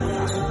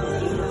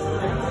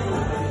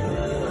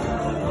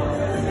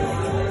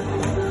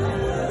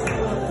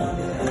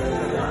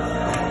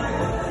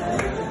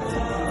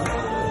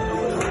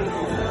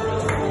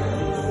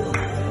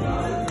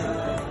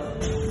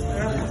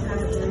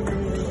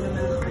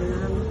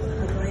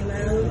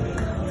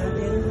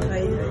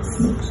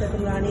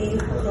I'm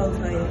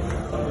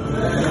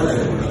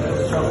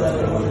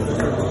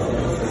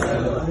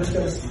just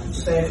going to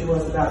say a few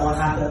words about what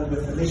happened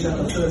with Alysha.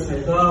 Consider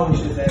Seder,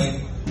 which is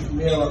a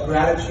meal of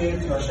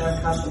gratitude to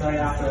Hashem, customary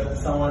after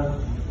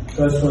someone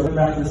goes through a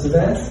miraculous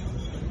event.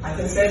 I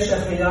can say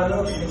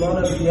Shechiyanu,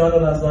 Kimona B'Yanu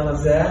Lazman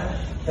Hazeh.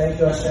 Thank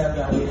you Hashem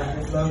that we had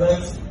this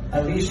moment.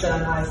 Alysha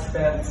and I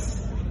spent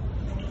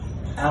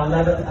our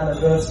 11th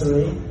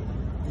anniversary,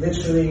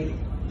 literally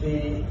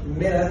the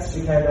minutes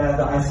we came out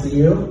of the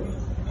ICU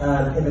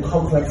in the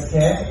complex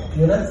care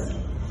unit,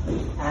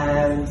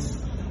 and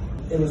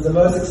it was the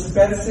most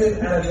expensive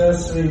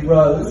anniversary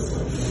rose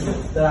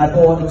that I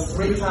bought. It was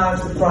 3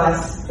 times the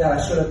price that I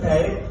should have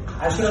paid.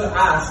 I should have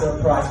asked for a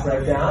price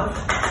breakdown,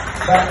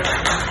 but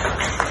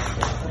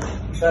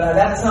at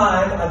that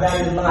time I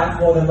valued life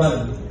more than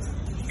money.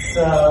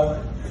 So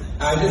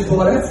I just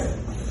bought it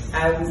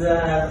and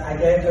I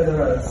gave her the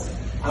rose.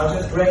 I was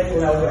just grateful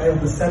that we were able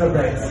to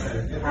celebrate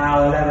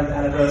our 11th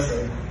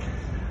anniversary.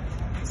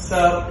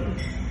 So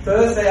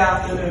Thursday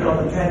afternoon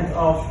on the 10th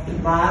of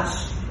March,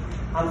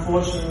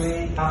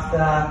 unfortunately,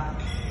 after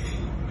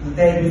the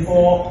day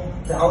before,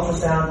 the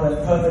ultrasound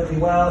went perfectly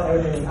well,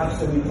 everything was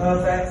absolutely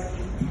perfect.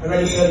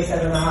 Already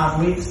 37.5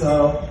 weeks,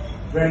 so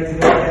ready to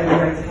go,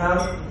 ready to come.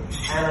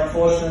 And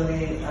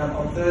unfortunately,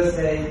 on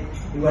Thursday,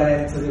 we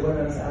went into the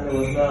women's and there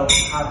was no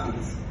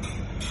heartbeat.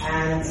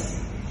 And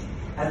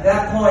at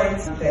that point,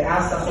 they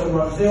asked us what we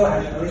wanted to do,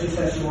 and Alysha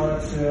said she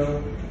wanted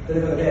to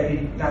deliver the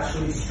baby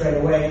naturally straight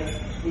away,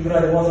 even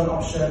though there was an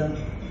option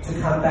to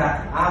come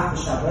back after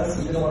Shabbos.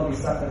 We didn't want to be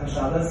stuck there for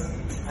Shabbos,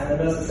 and the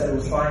nurse said it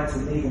was fine to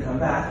leave and come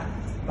back.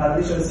 But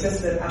Alysha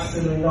insisted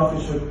absolutely not,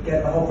 we should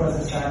get the whole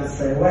process started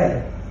straight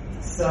away.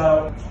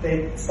 So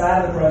they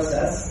started the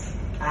process,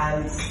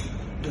 and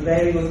the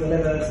baby was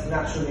delivered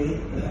naturally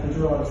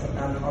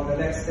on the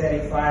next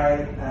day,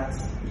 Friday at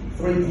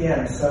 3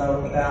 p.m.,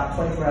 so about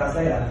 24 hours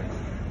later.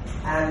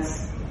 And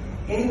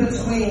in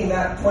between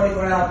that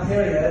 24-hour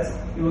period,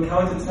 we were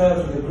coming to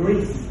terms with the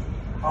grief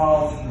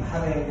of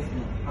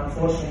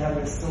unfortunately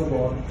having a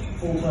stillborn,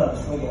 full-term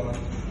stillborn.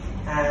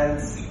 And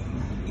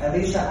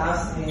Alysha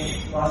asked me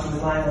while she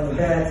was lying on the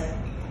bed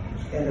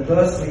in the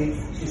birth suite,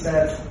 she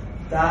said,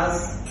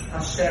 "Does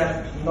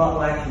Hashem not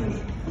like me?"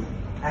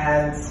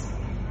 And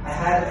I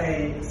had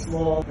a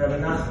small Rebbi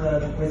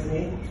Nachman with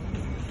me,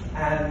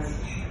 and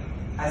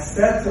I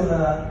said to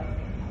her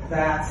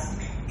that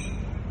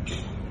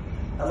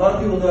a lot of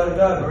people don't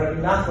know, but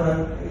Rebbi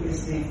Nachman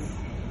is the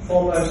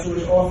foremost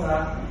Jewish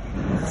author,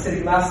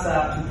 Hasidic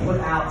master, who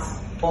put out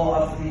all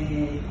of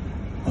the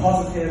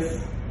positive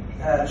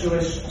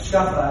Jewish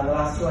shkafa in the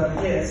last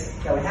 200 years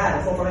that we had.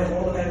 It's all from him,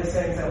 all the famous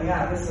sayings that we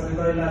have. This is a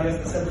very nice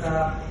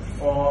Simcha,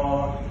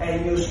 or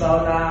Ein Yush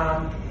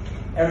Ba'olam,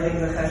 everything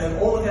in the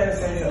chesed, all the famous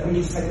sayings that we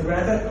just take for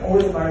granted, all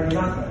written by Rebbi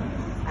Nachman.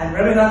 And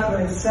Rebbi Nachman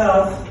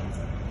himself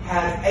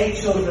had 8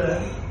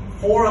 children,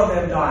 4 of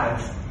them died.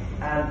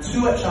 And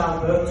 2 at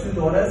childbirth, 2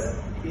 daughters.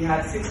 He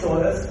had 6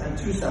 daughters and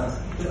 2 sons.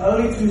 With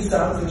only 2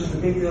 sons, which is a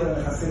big deal in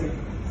the Hasidic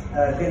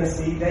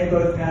dynasty, they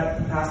both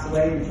passed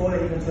away before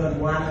they even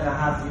turned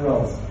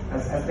 1.5-year-olds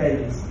as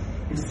babies.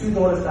 His 2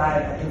 daughters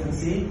died at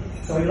infancy,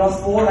 so he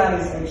lost 4 out of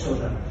his 8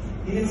 children.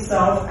 He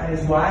himself and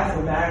his wife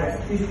were married at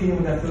 15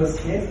 with their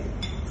first kid,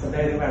 so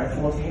they were married at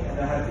 14, and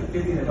they had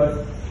 15. They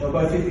were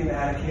both 15 and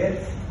had a kid.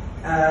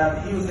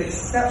 He was an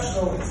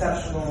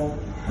exceptional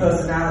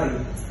personality.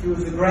 He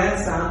was the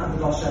grandson of the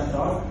Baal Shem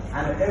Tov,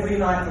 and every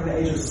night from the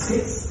age of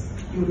 6,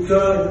 he would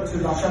go to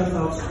Baal Shem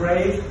Tov's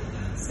grave,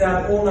 stay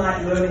up all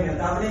night learning and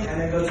davening,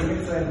 and then go to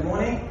mikveh in the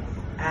morning.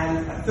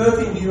 And at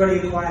 13, he already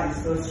acquired his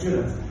first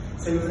student.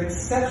 So he was an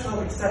exceptional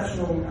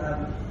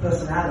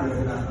personality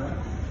of the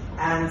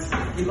And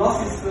he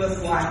lost his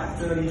first wife at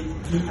 30.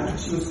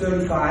 She was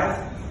 35,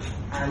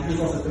 and he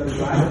was also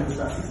 35. He was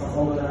about 6 months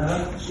older than her.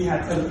 She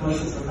had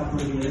tuberculosis for a couple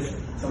of years,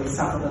 so he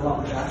suffered a lot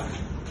with that.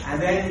 And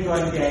then he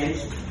got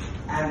engaged,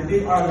 and the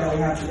big argument that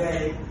we have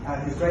today,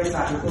 his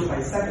gravesite was built by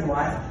his second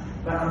wife,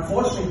 but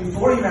unfortunately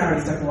before he married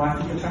his second wife,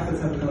 he contracted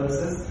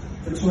tuberculosis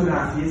for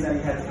 2.5 years, and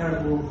he had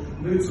terrible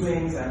mood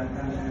swings and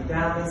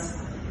downers,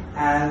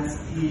 and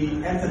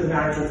he entered the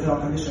marriage with the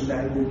condition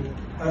that it would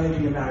only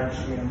be a marriage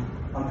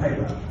on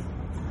paper.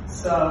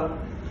 So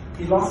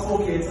he lost 4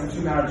 kids and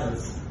 2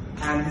 marriages,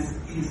 and his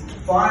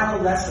final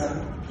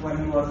lesson when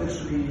he was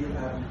literally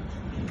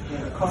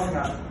coughing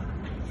up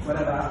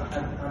whatever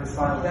on his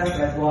final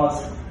deathbed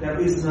was, there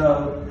is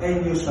no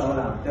Ein Yush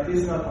Ba'olam. There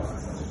is no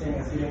such a thing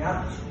as giving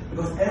up,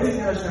 because everything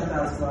that Hashem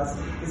does to us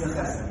is a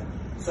chesed.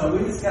 So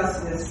we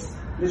discussed this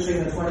literally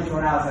in the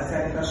 24 hours. I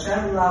said, if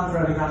Hashem loves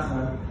Rebbi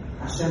Nachman,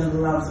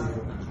 Hashem loves you.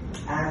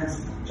 And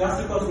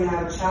just because we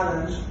have a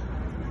challenge,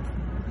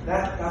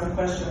 that doesn't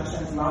question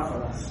Hashem's love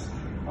for us.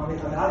 On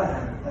the other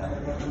hand,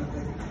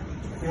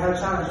 if we have a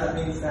challenge, that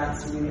means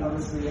that we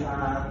obviously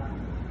are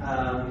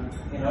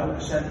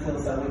Hashem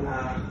feels that we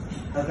are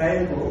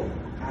available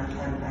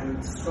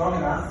and strong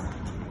enough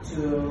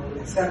to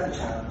accept the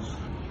challenge.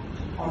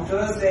 On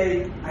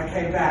Thursday, I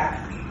came back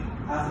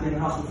after being in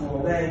hospital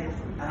all day,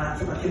 and I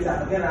took my kids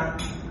out for dinner,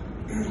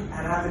 and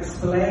I have to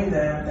explain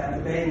them that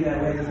the baby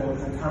they're waiting for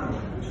isn't coming,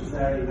 which is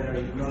very,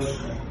 very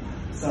emotional.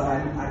 So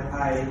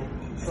I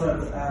sort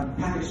of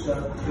packaged the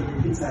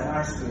pizza and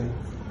ice cream,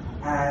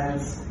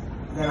 and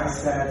then I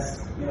said,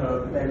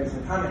 the baby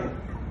isn't coming.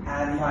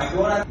 And my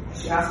daughter,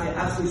 she asked me an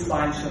absolutely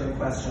spine-chilling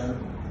question,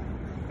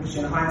 which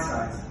in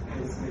hindsight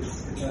it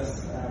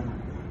just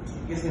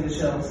gives me the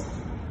chills.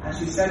 And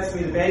she said to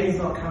me, the baby's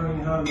not coming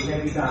home, the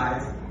baby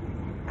died.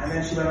 And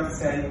then she went on to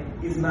say,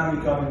 is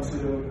mommy going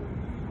to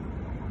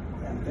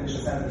finish the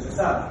sentence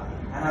herself?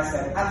 And I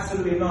said,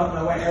 absolutely not,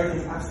 no way,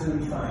 everything's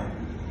absolutely fine.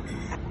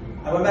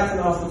 I went back to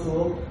the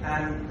hospital,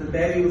 and the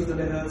baby was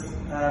delivered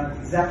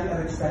exactly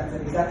as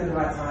expected, exactly the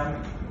right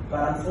time.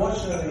 But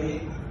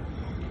unfortunately,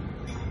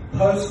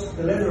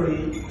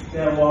 post-delivery,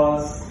 there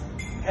was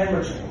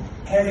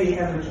hemorrhaging, heavy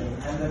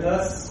hemorrhaging. And the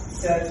nurse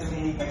said to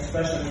me an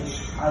expression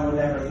which I would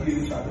never have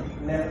used, but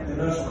the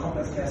nurse from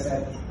complex care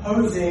said,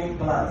 hosing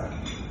blood.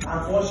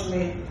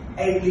 Unfortunately,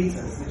 8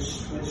 liters,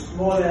 which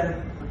more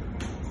than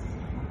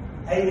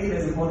 8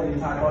 liters is more than the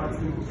entire body,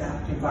 between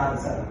 5 and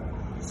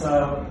 7.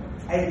 So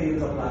 8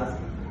 liters of blood.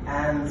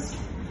 And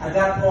at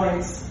that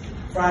point,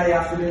 Friday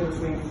afternoon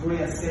between 3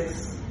 and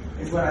 6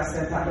 is when I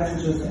sent out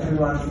messages to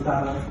everyone to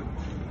Dublin.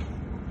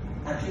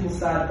 And people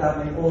started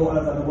dabbling all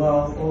over the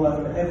world, all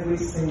over every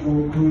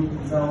single group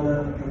in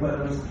Zelda,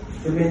 whether it was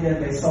Dominion,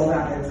 they sold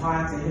out the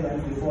entirety of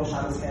it before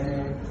Shabbos came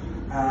in.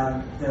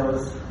 There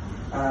was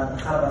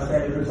kind of a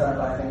fairly group set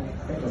up, I think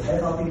it was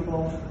Hebron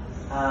people.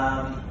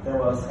 There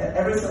was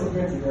every single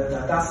community, there's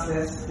a dust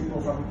list,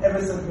 people from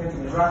every single community,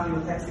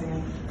 Miraculous were texting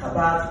me,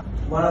 Chabad.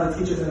 One of the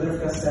teachers in the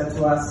Rivka said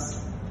to us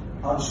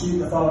on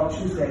the following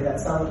Tuesday that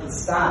some of the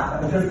staff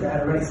at the Rivka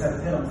had already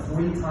sent him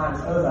 3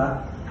 times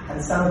over,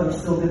 and some of them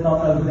still did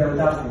not know who they were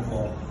davening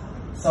for.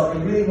 So it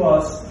really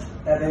was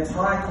the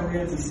entire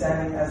community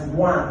standing as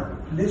one,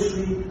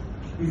 literally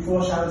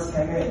before Shabbos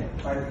came in,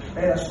 like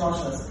Rebbi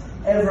Nachman.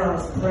 Everyone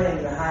was praying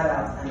in the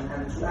hideout,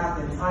 and throughout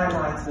the entire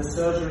night, the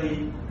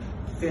surgery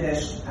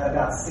finished at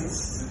about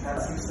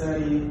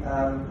 6:30,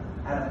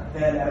 and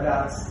then at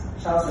about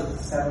Shabbos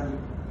was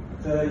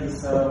 7:30,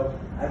 so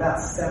at about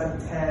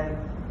 7:10,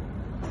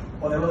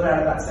 or they were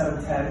at about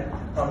 7:10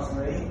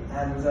 approximately,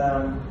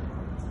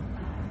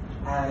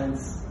 and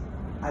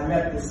I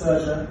met the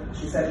surgeon.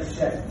 She said she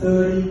had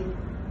 30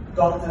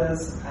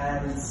 doctors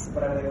and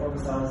whatever they call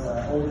themselves,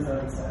 all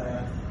different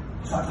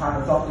type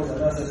of doctors and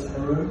nurses in the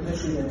room,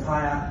 literally the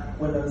entire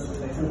women's, which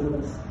they filled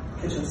women's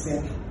kitchen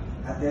sink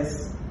at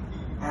this.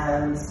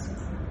 And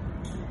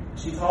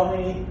she told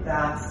me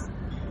that,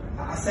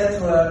 I said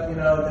to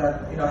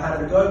her, how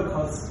did it go?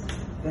 Because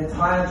the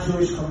entire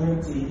Jewish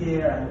community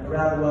here and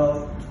around the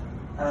world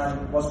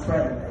was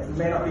praying. It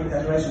may not be an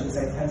exaggeration to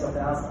say tens of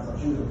thousands of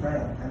Jews were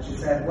praying. And she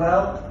said,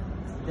 well,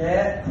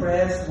 their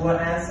prayers were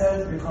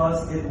answered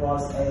because it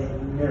was a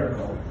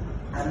miracle.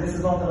 And this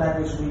is not the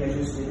language we are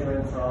used to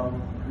hearing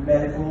from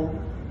medical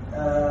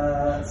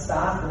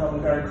staff. We're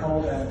very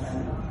cold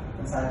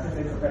and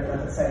scientific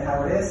to say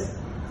how it is.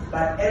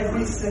 But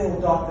every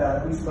single doctor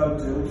that we spoke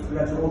to, we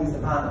went to all these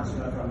departments,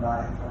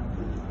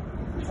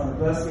 from the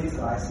birth suite to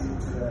the ICU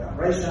to the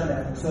operation,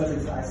 and from surgery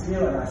to the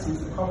ICU, and ICU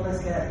to the complex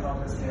care,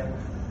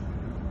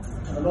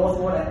 to the North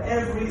Ward. At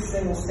every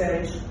single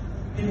stage,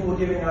 people were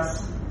giving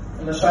us,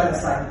 and the show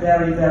is like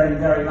very, very,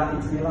 very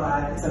lucky to be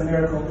alive. It's a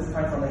miracle. This is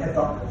coming from the head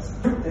doctors.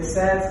 They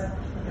said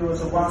it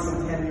was a once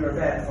in 10-year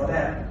event for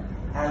them,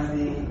 and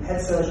the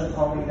head surgeon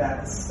told me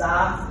that the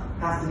staff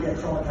have to get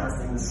trauma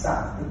counseling. The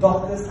staff, the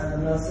doctors and the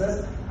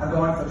nurses are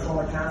going for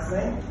trauma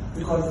counseling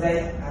because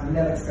they have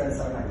never experienced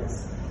something like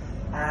this.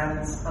 And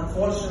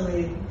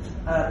unfortunately,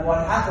 what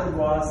happened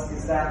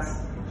is that,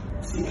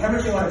 see,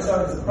 hemorrhaging on its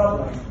own is a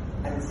problem,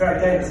 and it's very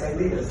dangerous to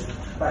leaders.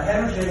 But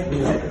hemorrhaging,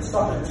 they can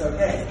stop it, it's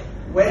okay.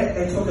 When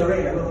they took the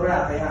ring, they looked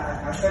around,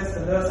 I said to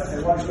the nurse, I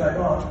said, what is going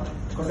on?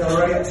 Because they were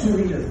already at 2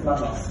 liters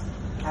blood loss.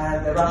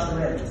 And they rushed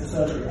them into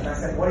surgery. And I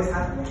said, what is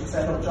happening? She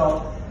said, look,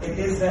 Joel, it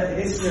is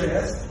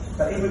serious,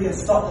 but if we can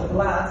stop the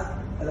blood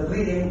and the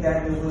bleeding,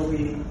 then it will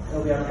be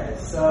okay.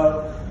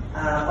 So,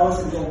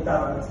 obviously we all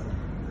done it.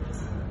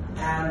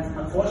 And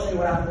unfortunately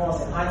what happened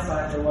was, in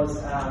hindsight, there was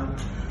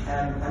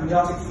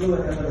amniotic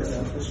fluid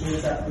embolism, which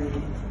means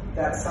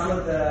that some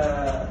of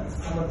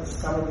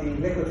the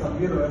liquid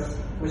from uterus,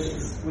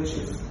 which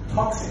is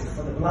toxic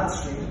for the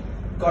bloodstream,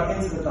 got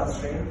into the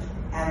bloodstream,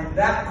 and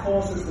that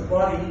causes the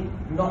body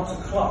not to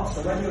clot.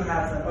 So when you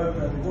have an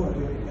open wound,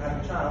 when you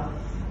have a child,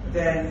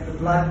 then the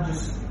blood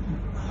just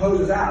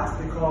hoses out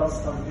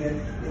because of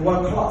it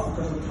won't clot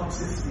because of the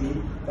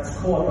toxicity that's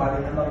caused by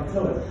the amniotic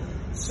fluid.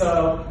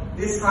 So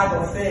this type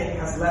of thing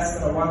has less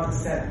than a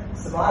 1%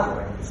 survival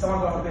rate. If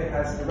someone, God forbid,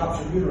 has a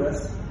ruptured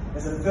uterus,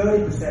 there's a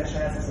 30%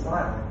 chance of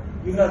survival.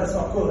 Even though that's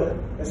not good,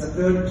 there's a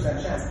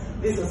 30% chance.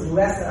 This was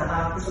less than a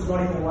half, this was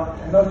not even a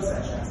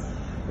 1% chance.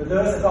 The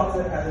nurse, a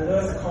doctor, and the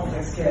nurse at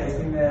complex care has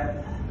been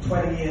there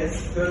 20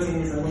 years, 13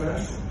 years in the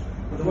women's.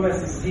 But the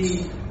women's is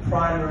the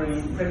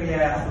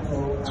premier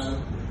hospital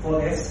for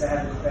this. They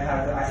have the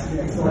ICU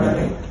next door, I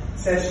think.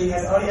 Says she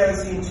has only ever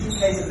seen 2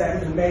 cases that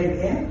even made it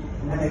in,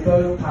 and they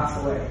both passed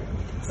away.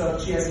 So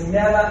she has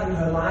never in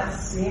her life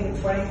seen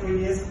in 23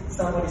 years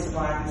somebody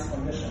survive this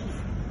condition.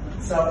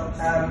 So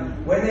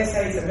when they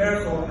say it's a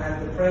miracle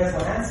and the prayers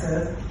were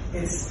answered,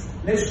 it's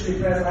literally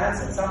prayers were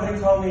answered. Somebody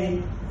told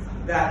me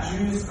that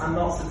Jews are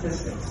not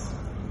statistics.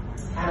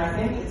 And I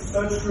think it's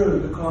so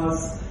true,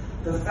 because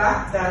the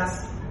fact that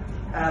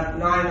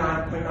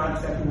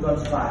 99.9% people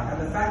don't survive,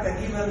 and the fact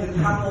that even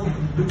the couple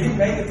who didn't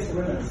make it to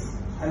women's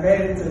and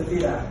made it into the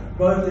theater,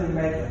 both didn't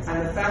make it,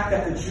 and the fact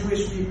that the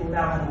Jewish people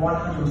now have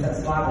 100%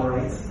 survival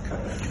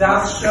rates,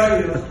 does show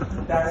you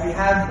that we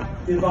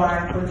have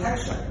divine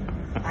protection.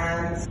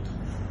 And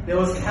there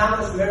was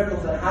countless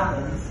miracles that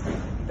happened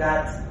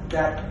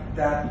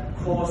that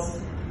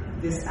caused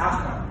this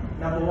outcome.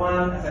 Number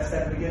one, as I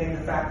said at the beginning,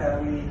 the fact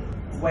that we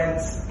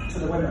went to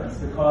the women's,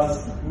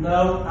 because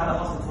no other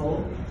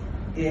hospital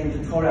in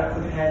Victoria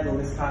could handle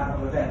this type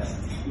of event.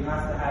 You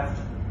have to have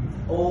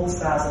all the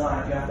stars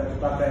aligned. You have to have the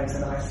blood banks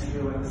and the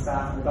ICU and the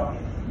staff and the doctor.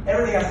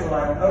 Everything has to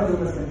align, and only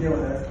women can deal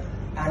with it.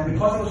 And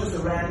because it was just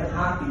a random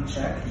heartbeat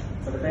check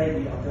for the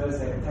baby on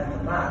Thursday, the 10th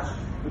of March,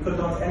 we couldn't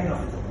go to any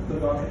hospital. We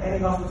couldn't go to any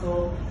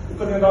hospital. We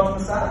couldn't even go to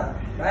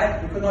Masada,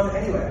 right? We couldn't go to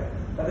anywhere.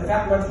 But the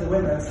fact we went to the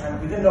women's,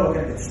 and we didn't know we were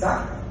going to get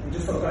stuck. We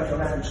just thought we were going to a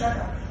random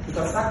checkup. We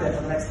got stuck there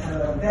for the next 10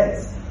 or 11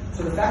 days.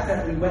 So the fact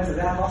that we went to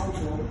that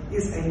hospital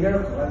is a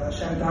miracle, and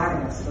Hashem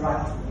guiding us to the right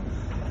hospital.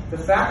 The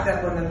fact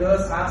that when the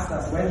nurse asked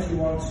us, when do you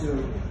want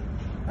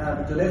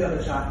to deliver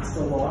the child,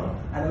 stillborn,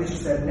 and Alysha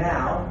said,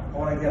 now, I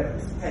want to get,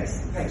 it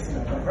takes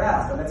 24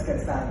 hours, but let's get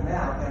started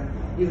now,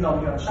 and even though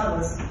we're on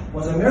Shabbos,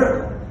 was a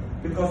miracle,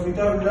 because we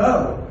don't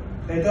know,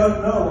 they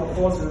don't know what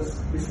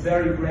causes this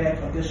very rare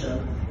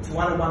condition. It's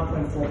 1 in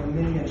 1.4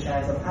 million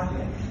chance of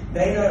happening.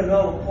 They don't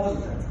know what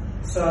causes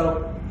it.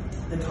 So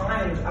the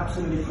timing is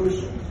absolutely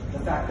crucial. The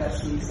fact that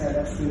she said,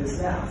 let's do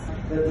this now.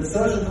 The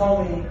surgeon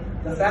told me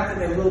the fact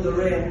that they ruled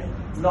her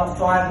in not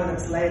 5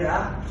 minutes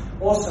later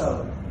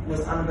also was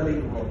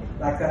unbelievable.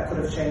 Like, that could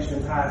have changed the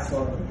entire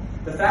story.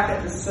 The fact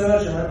that the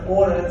surgeon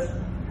ordered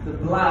the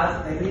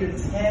blood, they needed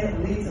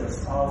 10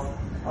 liters of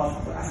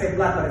I say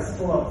blood, but it's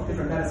full of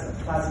different medicines,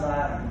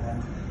 plasma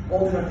and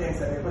all different things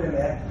that they put in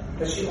there.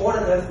 But she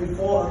ordered it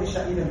before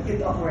Alysha even hit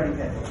the operating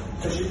table.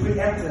 So she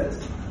preempted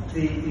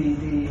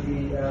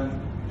the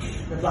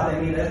blood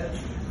they needed.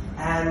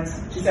 And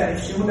she said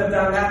if she wouldn't have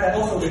done that, that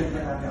also wouldn't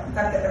have happened. The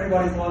fact that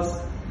everybody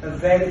was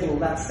available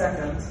that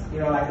second,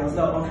 like there was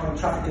no oncoming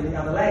traffic in the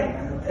other lane,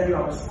 and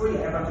everyone was free,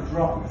 and everyone could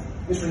drop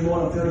literally more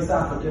than 30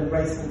 staff could then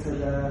race into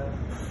the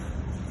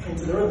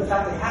room. The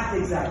fact that they had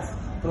the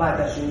exact blood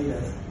that she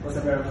needed was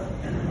a miracle.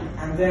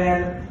 And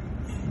then,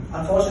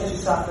 unfortunately, she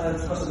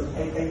suffered, because of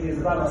the 8 years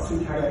of blood loss,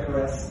 2 cardiac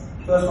arrests.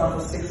 First one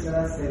for 6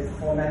 minutes, they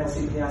performed manual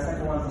CPR.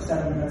 Second one for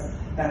 7 minutes,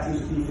 that's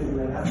usually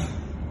defibrillator.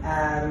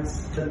 And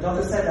the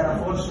doctor said that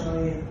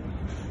unfortunately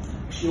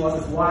she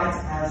was as white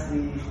as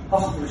the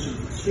hospital. She was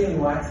extremely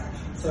white,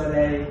 so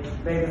they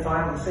made the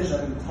final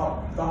decision, the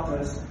top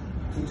doctors,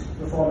 to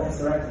perform a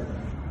hysterectomy.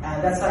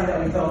 And that's something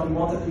that we felt we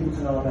wanted people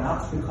to know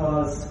about,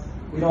 because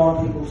we don't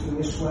want people to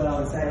wish well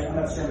and say, I'm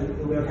not sure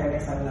it'll be okay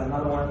next time we'll have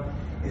another one.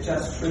 It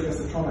just triggers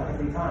the trauma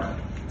every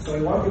time. So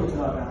we want people to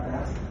know about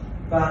that.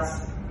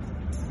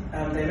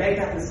 But they made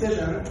that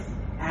decision,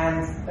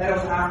 and that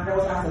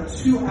was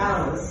after 2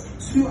 hours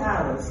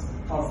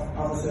of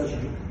the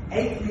surgery,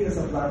 8 liters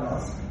of blood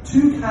loss,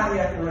 2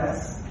 cardiac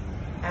arrests,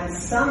 and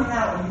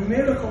somehow a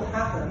miracle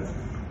happened.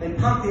 They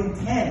pumped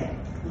in 10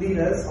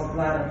 liters of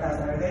blood and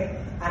plasma and everything,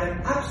 and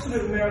an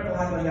absolute miracle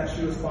happened that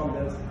she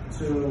responded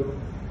to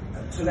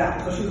that,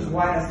 because she was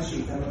white as a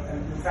sheet. And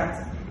in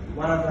fact,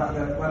 one of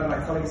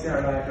my colleagues here,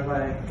 Rebbi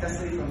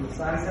Nachman from the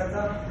Study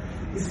Center,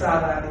 his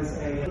father is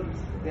a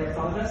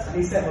nephrologist, and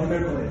he said what a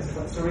miracle is.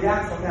 So to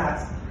react from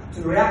that,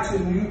 to react to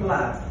new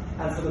blood,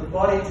 and for the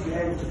body to be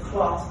able to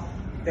clot,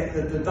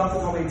 the doctor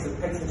told me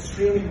it takes an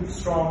extremely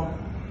strong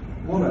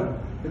woman,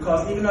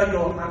 because even though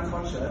you're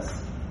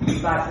unconscious,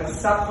 but your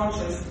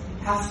subconscious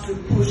has to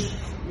push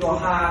your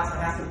heart,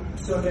 and has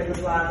to circulate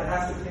the blood, it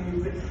has to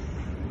continue.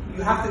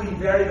 You have to be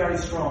very, very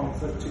strong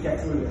to get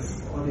through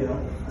this ordeal,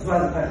 as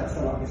well as the patient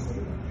still,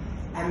 obviously.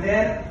 And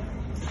then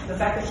the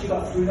fact that she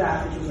got through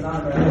that, which was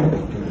another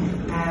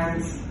miracle,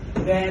 and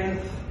then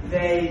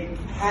they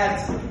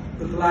had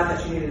the blood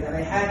that she needed, and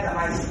they had the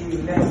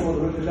ICU next door,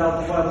 the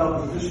well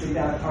was literally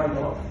down the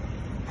corridor.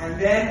 And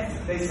then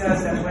they said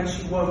that when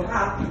she woke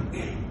up,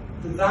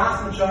 the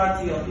vast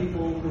majority of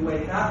people who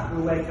wake up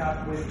will wake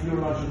up with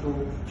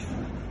neurological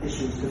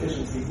issues,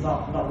 deficiencies,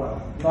 not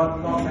well,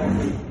 not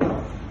mentally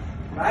well.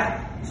 Right?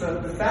 So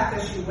the fact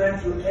that she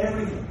went through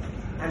everything,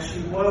 and she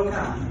woke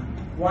up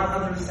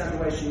 100% the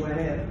way she went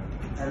in,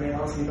 I mean,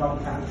 obviously not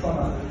the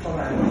trauma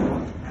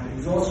and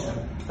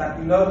exhaustion, but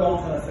no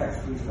long-term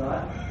effects, please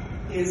God,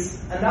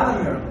 is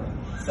another miracle.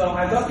 So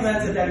I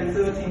documented that in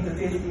 13 to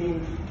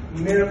 15,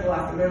 miracle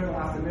after miracle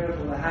after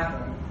miracle that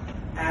happened.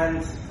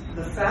 And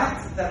the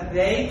fact that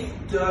they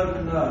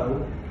don't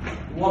know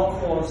what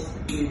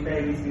caused the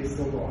baby to be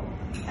stillborn.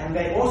 And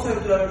they also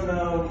don't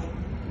know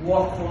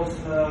what caused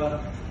her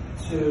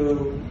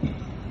to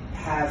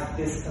have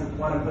this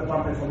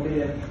 1.4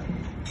 million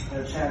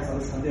a chance on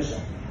this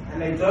condition.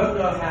 And they don't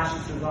know how she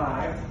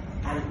survived,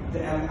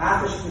 and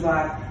after she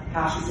survived,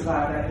 how she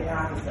survived and the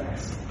after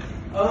effects.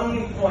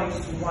 Only points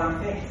to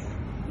one thing: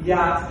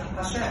 Yad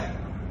Hashem.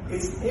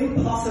 It's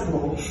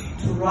impossible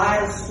to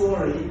write a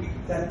story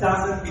that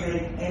doesn't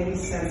make any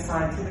sense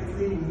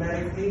scientifically,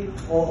 medically,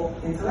 or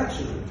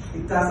intellectually.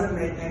 It doesn't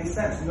make any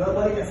sense.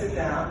 Nobody can sit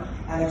down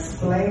and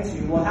explain to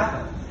you what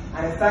happened.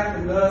 And in fact,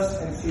 the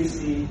nurse in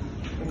CC,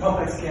 in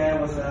complex care,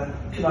 was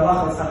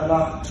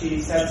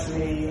she said to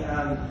me,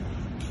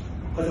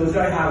 because it was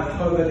very hard with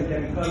COVID and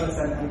getting permits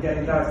and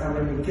getting direct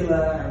with killer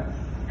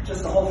and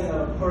just the whole thing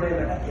of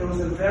Purim. It was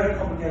a very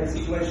complicated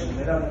situation.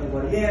 They don't let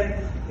anybody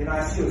in. In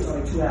ICU, it's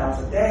only 2 hours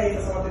a day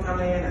for someone to come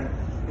in, and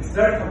it's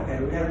very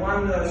complicated. We had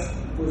one nurse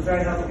who was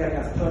very helpful getting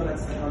us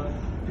permits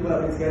and people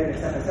that were getting,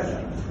 etc.,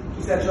 etc.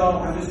 She said, Joel,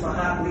 my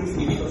heart bleeds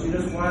you because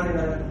you're just one in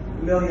a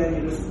million,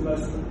 you're just the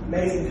most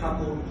amazing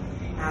couple,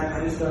 and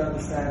I just don't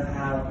understand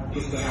how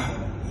this will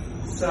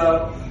happen.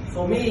 So,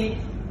 for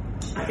me,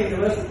 I think the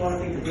most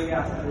important thing to bring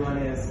out to everyone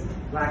is,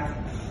 like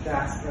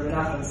that Rebbi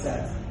Nachman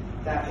said,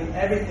 that in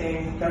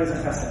everything there is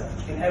a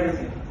chesed, in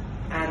everything.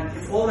 And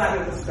it's all about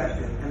your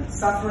perspective. And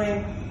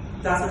suffering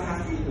doesn't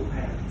have to equal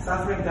pain.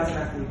 Suffering doesn't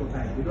have to equal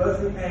pain. We go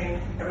through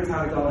pain every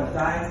time we go on a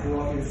diet, we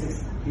want to eat a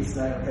 6-piece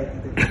diet or bacon.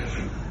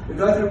 We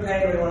go through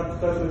pain when we want to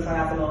go through a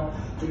triathlon,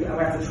 we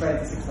have to train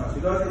for 6 months.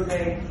 We go through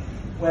pain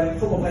when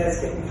football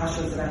players get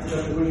concussions and have to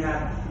go to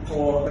rehab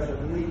or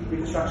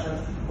reconstruction,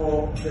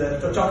 or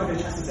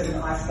Djokovic has to sit in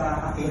the ice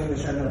bath after winning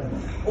the Champions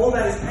League. All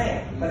that is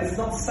pain, but it's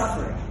not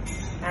suffering.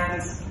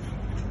 And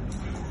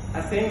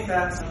I think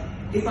that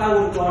if I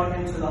would have gone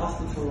into the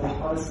hospital,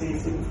 honestly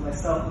speaking for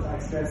myself, because I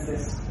experienced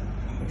this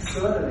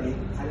externally,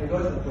 I didn't go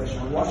to the operation,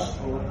 I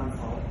watched all that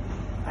unfold.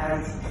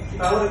 And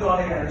if I would have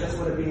gone in, it just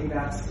would have been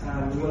that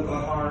we would have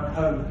gone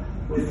home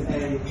with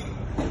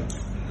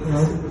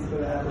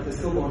the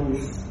stillborn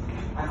news.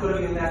 I could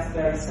have been that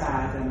very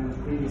sad and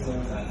grieving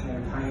things like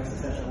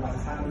kindness, etc., what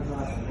has happened to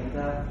us and things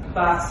like that.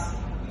 But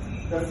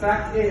the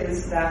fact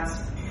is that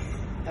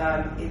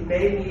it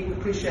made me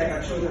appreciate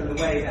my children in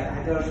a way that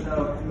I don't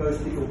know if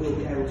most people will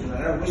be able to.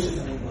 I don't wish it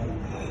to anybody.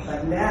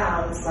 But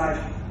now it's like,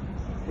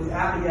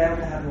 without being able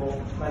to have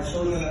more, my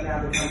children have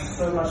now become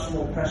so much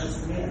more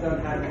precious to me. I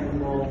don't have any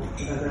more,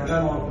 because there are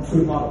no more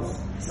food models.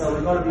 So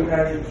we've got to be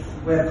very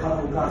aware of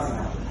couple glass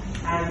now.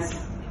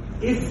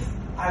 And if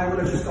I would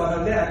have just gone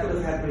home there, I could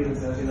have had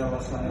grievances,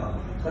 what's going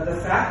on. But the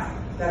fact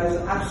that it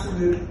was an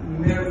absolute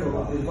miracle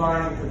of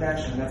divine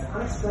intervention that's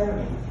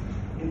unexplainable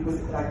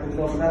with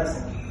modern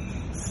medicine.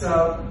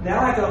 So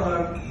now I go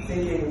home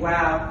thinking,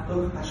 wow,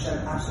 look, Hashem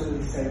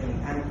absolutely saved me.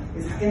 And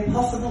it's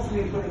impossible for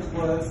me to put into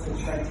words to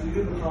explain to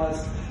you,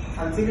 because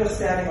until you're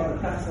standing on the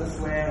precipice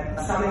where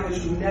something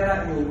which you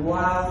never in your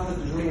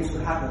wildest dreams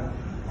could happen.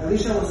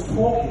 Alysha was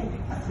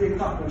talking at 3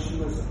 o'clock when she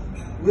was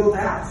wheeled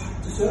out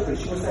to surgery.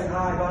 She was saying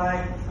hi,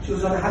 bye. She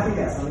was on a happy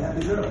gas on the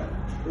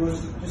epidural. It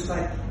was just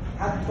like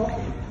happy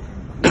talking.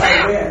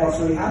 Not aware of what's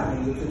really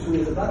happening with the 2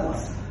 years of blood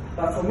loss.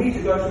 But for me to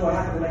go through what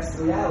happened the next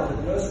 3 hours with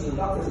the nurses and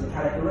doctors and the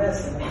cardiac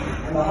arrest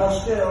and the whole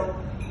spiel,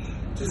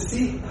 to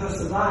see her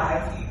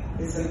survive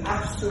is an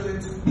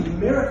absolute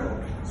miracle.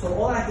 So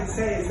all I can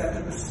say is that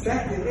the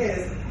perspective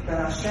is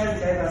that Hashem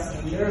gave us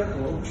a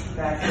miracle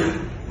that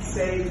He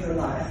saved her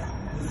life.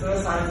 The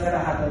first time it ever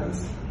happened,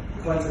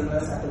 according to the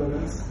nurse at the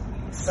women's.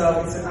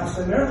 So it's an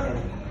absolute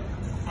miracle.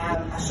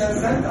 And Hashem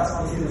sent us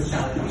onto this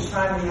challenge. Each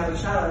time we have a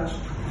challenge,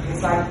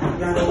 it's like you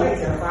have a weight,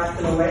 you have a 5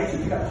 kilo weight, you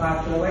pick up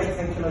 5 kilo weight,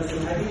 10 kilos too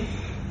heavy.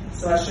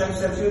 So Hashem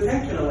sent you a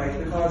 10 kilo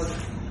weight because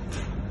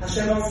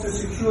Hashem wants to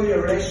secure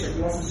your relationship,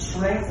 He wants to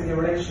strengthen your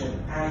relationship,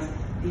 and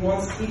He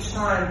wants each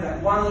time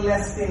that one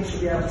less thing should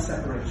be able to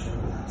separate you.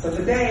 So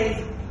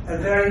today, a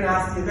very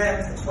nasty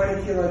event, a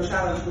 20 kilo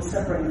challenge will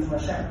separate you from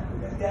Hashem.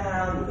 You get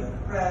down, you get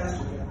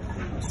depressed, you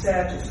get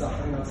upset, you stop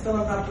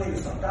filling properly, you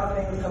stop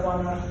davening with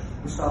Kavanah,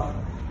 you stop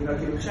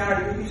giving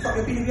charity,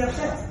 you're being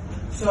upset.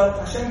 So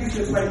Hashem gives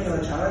you a 20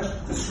 kilo challenge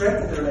to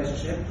strengthen the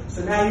relationship.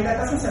 So now that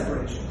doesn't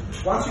separate you.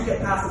 Once you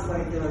get past the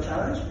 20 kilo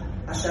challenge,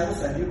 Hashem will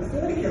send you a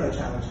 30 kilo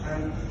challenge.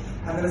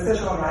 And the Mr.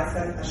 Shalom writes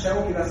that Hashem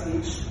will give us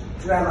each,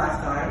 through our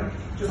lifetime,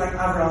 just like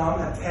Abraham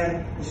had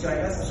 10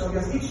 Israelis, Hashem will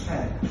give us each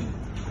 10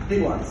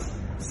 big ones.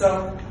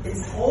 So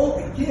it's all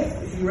a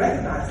gift if you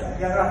recognize that, if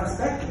you have that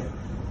perspective.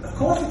 Of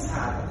course it's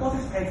hard, of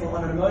course it's painful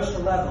on an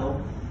emotional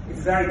level. It's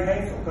very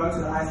painful. Going to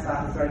the ice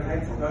bath is very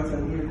painful. Going to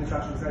an knee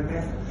reconstruction is very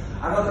painful.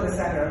 I'm not going to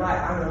stand here and lie.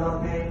 I'm in a lot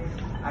of pain.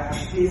 I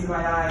have tears in my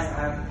eyes. I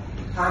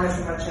have tightness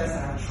in my chest.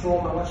 I have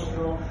trauma watching it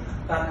all.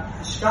 But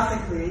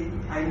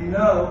hashkafically, I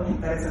know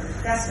that it's a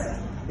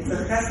chesed. It's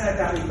a chesed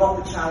that we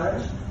got the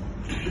challenge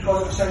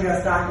because Hashem gave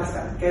us darkness,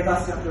 that gave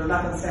us the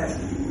Nachmans says,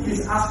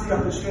 gives us the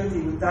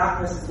opportunity with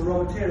darkness as the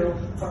raw material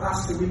for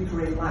us to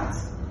recreate light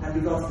and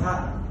be God's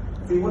partner.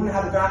 If we wouldn't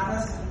have the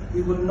darkness,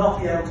 we would not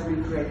be able to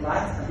recreate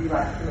life and be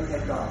like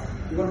imitate God.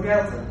 You wouldn't be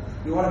able to.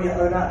 You want to be an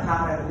owner, a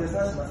partner in a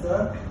business, a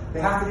firm, they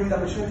have to give you the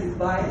opportunity to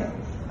buy in.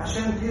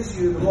 Hashem gives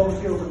you the raw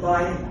material to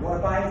buy in. You want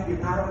to buy in to be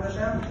a partner with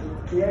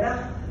Hashem,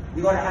 creator?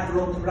 You got to have the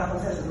raw material.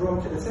 The raw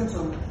material, the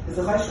symptom is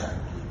the Choshen.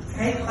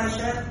 take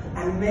chesed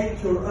and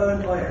make your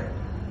own oil.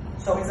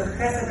 So it's a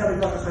chesed that we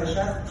got the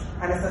chesed,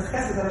 and it's a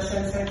chesed that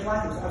Hashem changed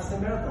life. It's an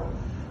absolute miracle.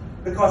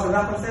 Because the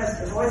Nachman says,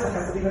 there's always a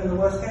chesed, even in the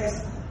worst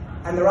case.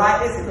 And the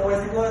right is, it can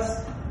always be worse.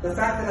 The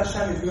fact that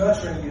Hashem is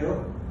nurturing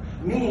you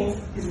means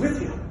He's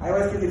with you. I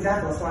always give the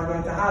example, so I'm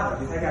going to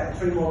Harvard. You take out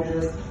 3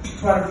 mortgages,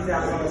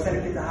 $250,000, send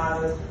a kid to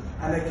Harvard,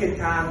 and the kid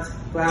can't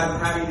go out and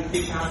party, the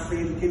kid can't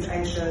sleep, the kid's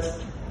anxious,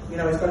 he's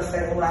got to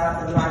stay all night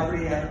up in the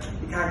library, and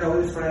he can't go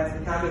with his friends,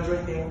 he can't go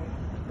drinking,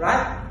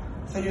 right?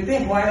 So you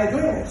think, why are they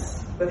doing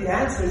this? But the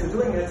answer is they're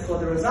doing it for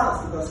the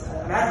results, because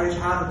on average,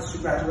 Harvard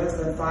graduates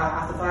earn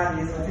after 5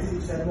 years earn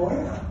 50% more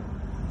income.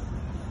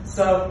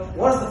 So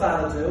what does the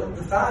father do?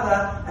 The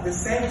father, at the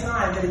same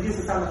time that he gives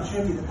the son the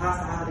opportunity to pass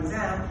the Harvard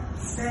exam,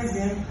 sends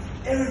him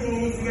everything he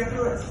needs to get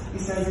through it. He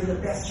sends him the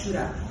best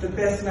shooter, the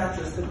best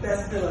mattress, the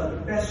best pillow,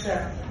 the best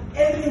chef,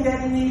 everything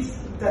that he needs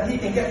that he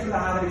can get through the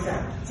Harvard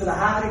exam. So the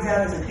Harvard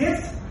exam is a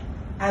gift,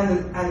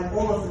 and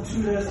all of the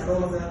tutors and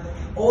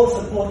all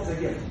the support is a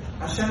gift.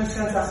 Hashem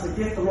sends us the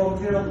gift, the raw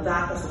material, the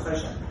darkness, the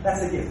chesed.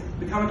 That's a gift.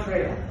 Become a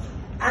creator.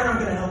 And I'm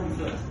going to help you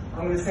through it.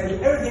 I'm going to send you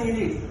everything you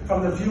need,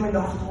 from the view in the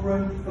hospital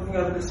room, looking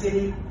over the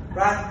sea,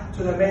 right,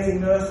 to the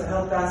amazing nurse that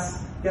helped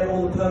us get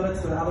all the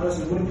permits, to the other nurse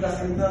who wouldn't give us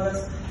any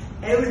permits.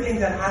 Everything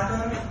that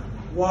happened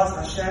was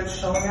Hashem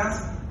showing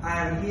us,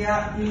 I am here,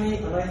 I'm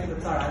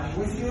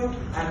with you,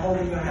 I'm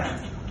holding your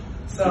hand.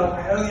 So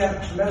I only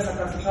have tremendous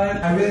amount of time.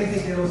 I really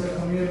think it was a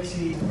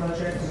community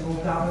project. We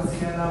all gathered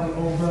together, we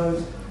all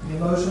wrote the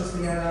emotions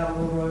together, we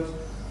all wrote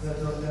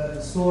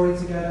the story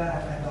together,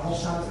 and the whole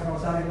Shabbos and I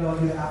was done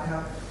in the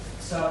outcome.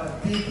 So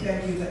a big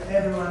thank you to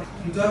everyone.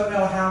 You don't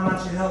know how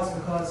much it helps,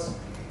 because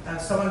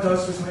someone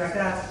goes through something like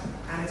that,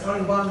 and it's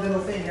only one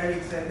little thing.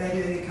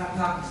 Maybe they need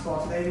parking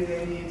spots, maybe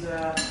they need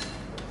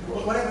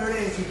whatever it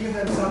is. You give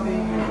them something.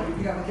 You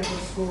pick up a kid from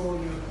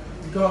school.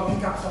 You go and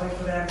pick up something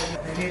for them.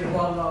 They need a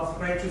bottle of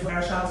grape juice,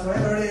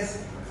 whatever it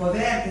is. For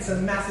them, it's a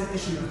massive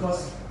issue,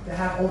 because they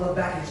have all the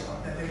baggage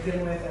that they're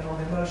dealing with and all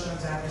the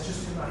emotions, and it's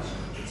just too much.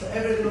 So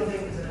every little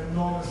thing is an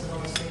enormous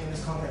thing in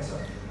this context. So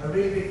a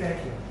really big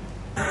thank you.